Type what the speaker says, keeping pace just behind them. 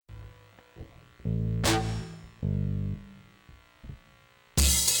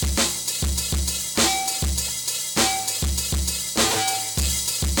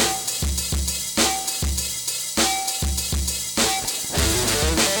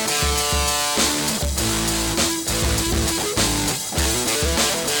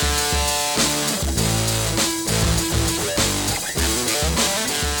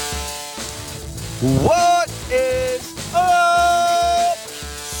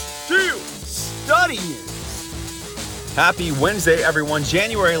study news. Happy Wednesday, everyone.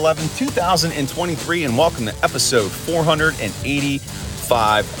 January 11, 2023, and welcome to episode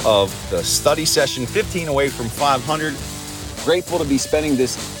 485 of the study session, 15 away from 500. Grateful to be spending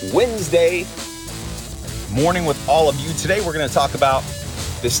this Wednesday morning with all of you. Today, we're going to talk about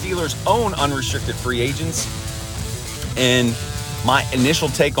the Steelers' own unrestricted free agents and my initial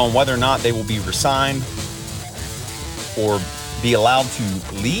take on whether or not they will be resigned or be allowed to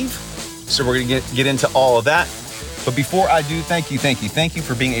leave. So we're going to get into all of that. But before I do, thank you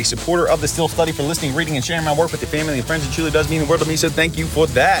for being a supporter of the Still Study, for listening, reading, and sharing my work with your family and friends. It truly does mean the world to me, so thank you for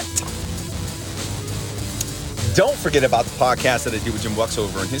that. Don't forget about the podcast that I do with Jim Bucks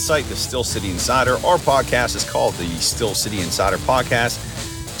over on his site, The Still City Insider. Our podcast is called the Still City Insider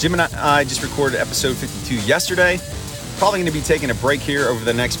Podcast. Jim and I just recorded episode 52 yesterday. Probably going to be taking a break here over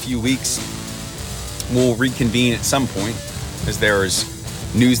the next few weeks. We'll reconvene at some point as there is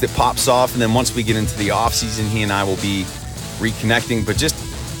news that pops off, and then once we get into the off season, he and I will be reconnecting. But just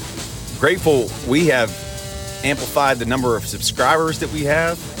grateful we have amplified the number of subscribers that we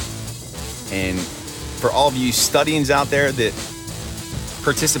have, and for all of you studians out there that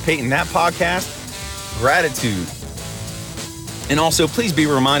participate in that podcast, gratitude. And also, please be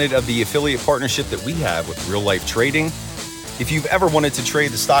reminded of the affiliate partnership that we have with Real Life Trading. If you've ever wanted to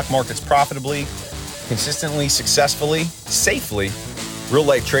trade the stock markets profitably, consistently, successfully, safely, Real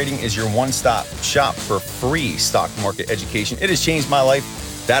Life Trading is your one-stop shop for free stock market education. It has changed my life.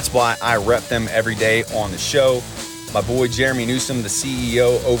 That's why I rep them every day on the show. My boy Jeremy Newsom, the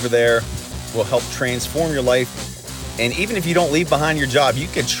CEO over there, will help transform your life. And even if you don't leave behind your job, you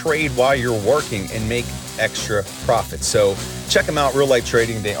can trade while you're working and make extra profits. So check them out, Real Life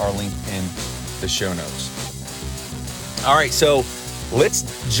Trading. They are linked in the show notes. All right, so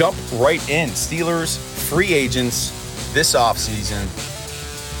let's jump right in. Steelers free agents this offseason.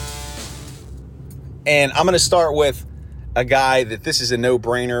 And I'm going to start with a guy that this is a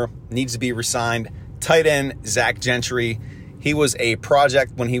no-brainer, needs to be re-signed. Tight end Zach Gentry. He was a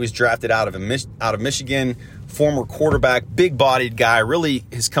project when he was drafted out of Michigan. Former quarterback, big-bodied guy. Really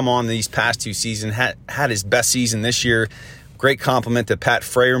has come on these past two seasons. Had his best season this year. Great compliment to Pat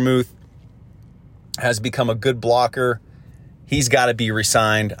Freiermuth. Has become a good blocker. He's got to be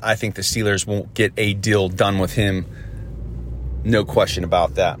re-signed. I think the Steelers won't get a deal done with him. No question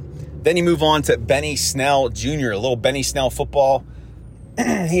about that. Then you move on to Benny Snell Jr., a little Benny Snell football.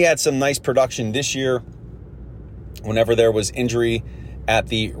 He had some nice production this year whenever there was injury at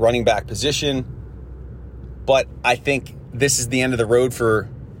the running back position. But I think this is the end of the road for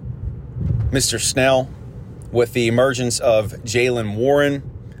Mr. Snell with the emergence of Jaylen Warren.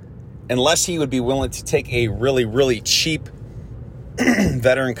 Unless he would be willing to take a really, really cheap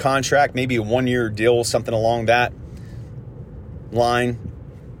veteran contract, maybe a one-year deal, something along that line.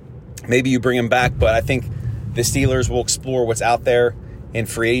 Maybe you bring him back, but I think the Steelers will explore what's out there in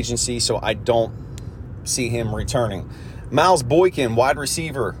free agency, so I don't see him returning. Miles Boykin, wide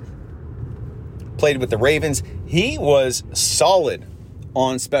receiver, played with the Ravens. He was solid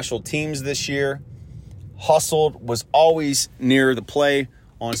on special teams this year. Hustled, was always near the play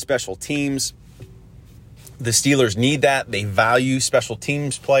on special teams. The Steelers need that. They value special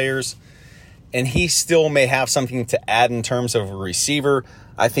teams players. And he still may have something to add in terms of a receiver.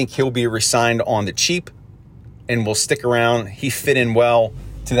 I think he'll be re-signed on the cheap and will stick around. He fit in well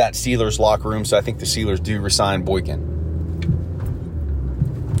to that Steelers locker room, so I think the Steelers do re-sign Boykin.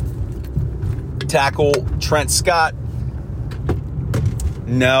 Tackle Trent Scott.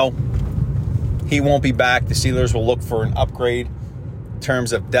 No, he won't be back. The Steelers will look for an upgrade in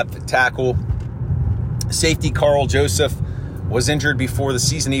terms of depth at tackle. Safety Carl Joseph was injured before the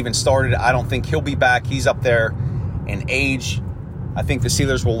season even started. I don't think he'll be back. He's up there in age. I think the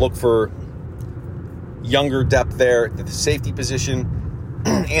Steelers will look for younger depth there at the safety position.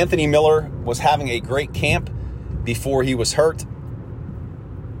 Anthony Miller was having a great camp before he was hurt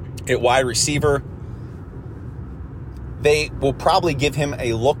at wide receiver. They will probably give him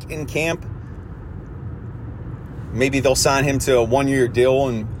a look in camp. Maybe they'll sign him to a one-year deal,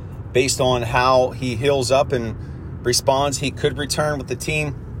 and based on how he heals up and responds, he could return with the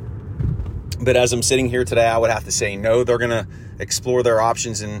team. But as I'm sitting here today, I would have to say no. They're going to explore their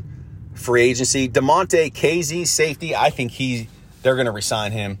options in free agency. DeMonte Casey, safety, I think they're going to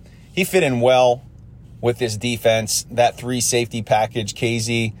re-sign him. He fit in well with this defense. That three safety package,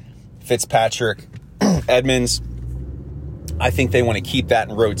 Casey, Fitzpatrick, Edmonds, I think they want to keep that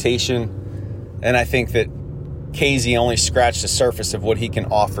in rotation. And I think that Casey only scratched the surface of what he can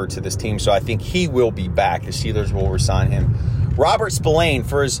offer to this team. So I think he will be back. The Steelers will re-sign him. Robert Spillane,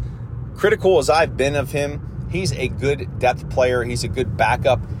 for as critical as I've been of him, he's a good depth player. He's a good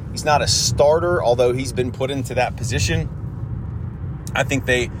backup. He's not a starter, although he's been put into that position. I think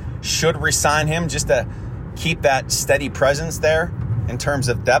they should re-sign him just to keep that steady presence there in terms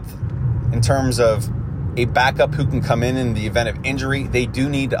of depth, in terms of a backup who can come in the event of injury. They do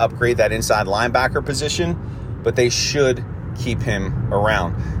need to upgrade that inside linebacker position, but they should keep him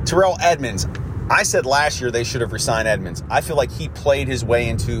around. Terrell Edmunds. I said last year they should have re-signed Edmunds. I feel like he played his way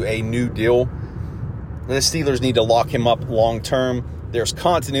into a new deal. The Steelers need to lock him up long term. There's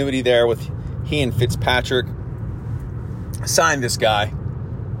continuity there with he and Fitzpatrick. Sign this guy.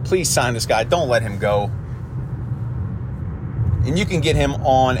 Please sign this guy. Don't let him go. And you can get him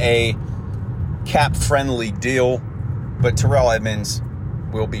on a cap-friendly deal, but Terrell Edmunds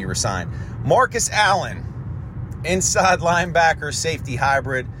will be re-signed. Marcus Allen, inside linebacker, safety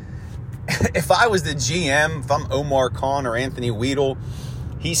hybrid. If I was the GM, if I'm Omar Khan or Anthony Weedle,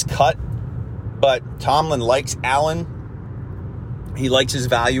 he's cut, but Tomlin likes Allen. He likes his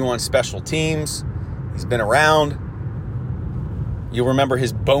value on special teams. He's been around. You'll remember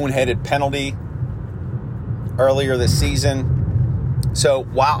his boneheaded penalty earlier this season. So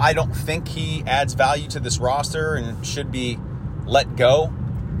while I don't think he adds value to this roster and should be let go,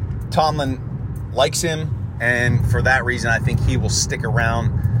 Tomlin likes him, and for that reason, I think he will stick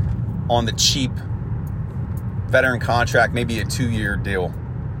around on the cheap veteran contract, maybe a 2-year deal.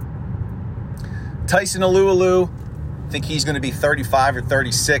 Tyson Alualu, I think he's going to be 35 or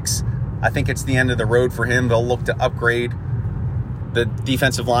 36. I think it's the end of the road for him. They'll look to upgrade the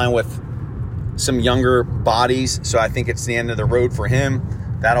defensive line with some younger bodies, so I think it's the end of the road for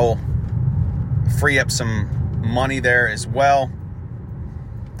him. That'll free up some money there as well.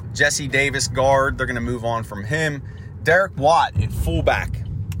 Jesse Davis, guard, they're going to move on from him. Derek Watt at fullback.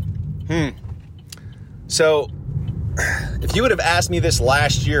 So if you would have asked me this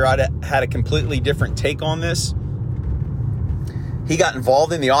last year, I'd have had a completely different take on this. He got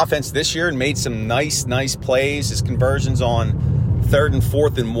involved in the offense this year and made some nice plays. His conversions on 3rd and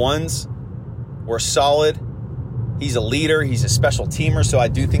 4th and 1s were solid. He's a leader. He's a special teamer, so I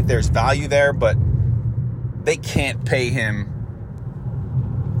do think there's value there, but they can't pay him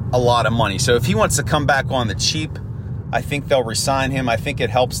a lot of money. So if he wants to come back on the cheap, I think they'll re-sign him. I think it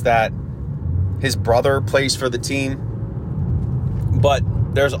helps that his brother plays for the team. But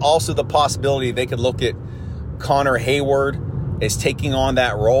there's also the possibility they could look at Connor Hayward as taking on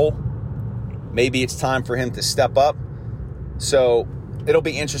that role. Maybe it's time for him to step up. So it'll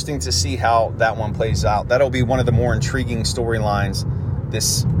be interesting to see how that one plays out. That'll be one of the more intriguing storylines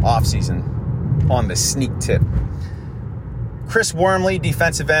this offseason on the sneak tip. Chris Wormley,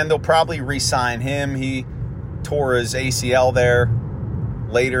 defensive end, they'll probably re-sign him. He tore his ACL there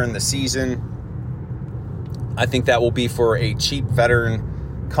later in the season. I think that will be for a cheap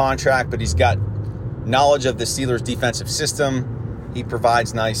veteran contract, but he's got knowledge of the Steelers' defensive system. He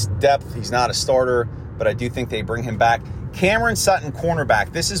provides nice depth. He's not a starter, but I do think they bring him back. Cameron Sutton,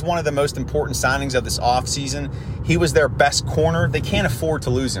 cornerback. This is one of the most important signings of this offseason. He was their best corner. They can't afford to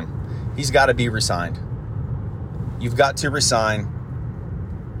lose him. He's got to be re-signed. You've got to re-sign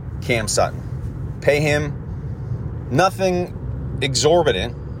Cam Sutton. Pay him nothing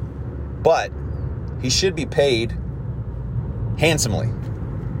exorbitant, but he should be paid handsomely.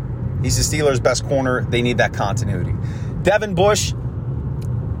 He's the Steelers' best corner. They need that continuity. Devin Bush,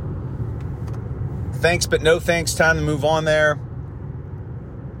 thanks but no thanks. Time to move on there.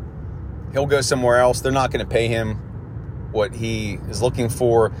 He'll go somewhere else. They're not going to pay him what he is looking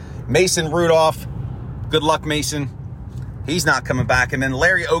for. Mason Rudolph, good luck, Mason. He's not coming back. And then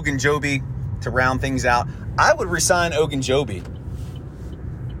Larry Ogunjobi to round things out. I would resign Ogunjobi.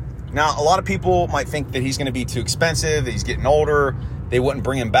 Now, a lot of people might think that he's going to be too expensive, that he's getting older, they wouldn't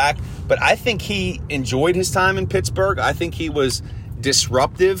bring him back. But I think he enjoyed his time in Pittsburgh. I think he was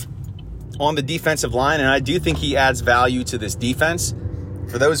disruptive on the defensive line, and I do think he adds value to this defense.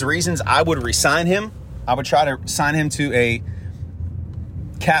 For those reasons, I would re-sign him. I would try to sign him to a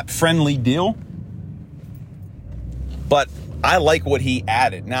cap-friendly deal. But I like what he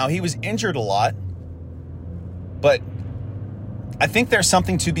added. Now, he was injured a lot, but I think there's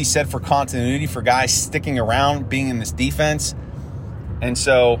something to be said for continuity, for guys sticking around, being in this defense. And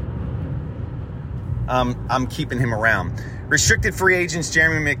so I'm keeping him around. Restricted free agents,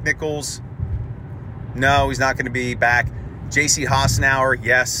 Jeremy McNichols. No, he's not going to be back. J.C. Hassenauer,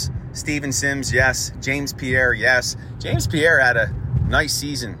 yes. Steven Sims, yes. James Pierre, yes. James Pierre had a nice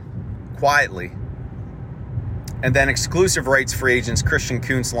season, quietly. And then exclusive rights free agents, Christian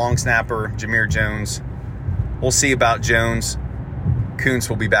Kuntz, long snapper, Jameer Jones. We'll see about Jones. Kuntz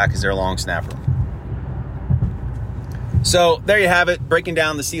will be back as their long snapper. So there you have it, breaking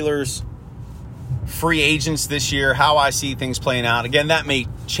down the Steelers free agents this year, how I see things playing out. Again, that may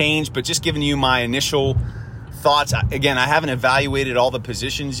change, but just giving you my initial thoughts. Again, I haven't evaluated all the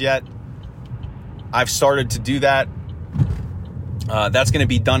positions yet. I've started to do that. That's going to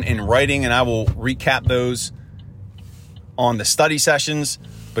be done in writing, and I will recap those on the study sessions.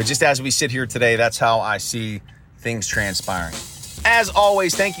 But just as we sit here today, that's how I see things transpiring. As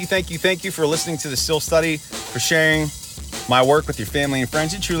always, thank you for listening to the Still Study, for sharing my work with your family and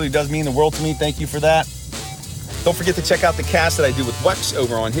friends. It truly does mean the world to me. Thank you for that. Don't forget to check out the cast that I do with Wex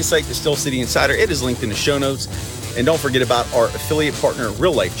over on his site, the Still City Insider. It is linked in the show notes. And don't forget about our affiliate partner,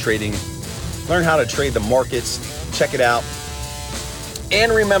 Real Life Trading. Learn how to trade the markets. Check it out.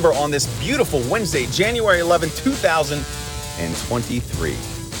 And remember, on this beautiful Wednesday, January 11, 2023,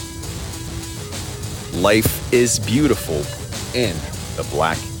 life is beautiful in the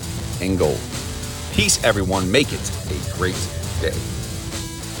black and gold. Peace, everyone. Make it a great day.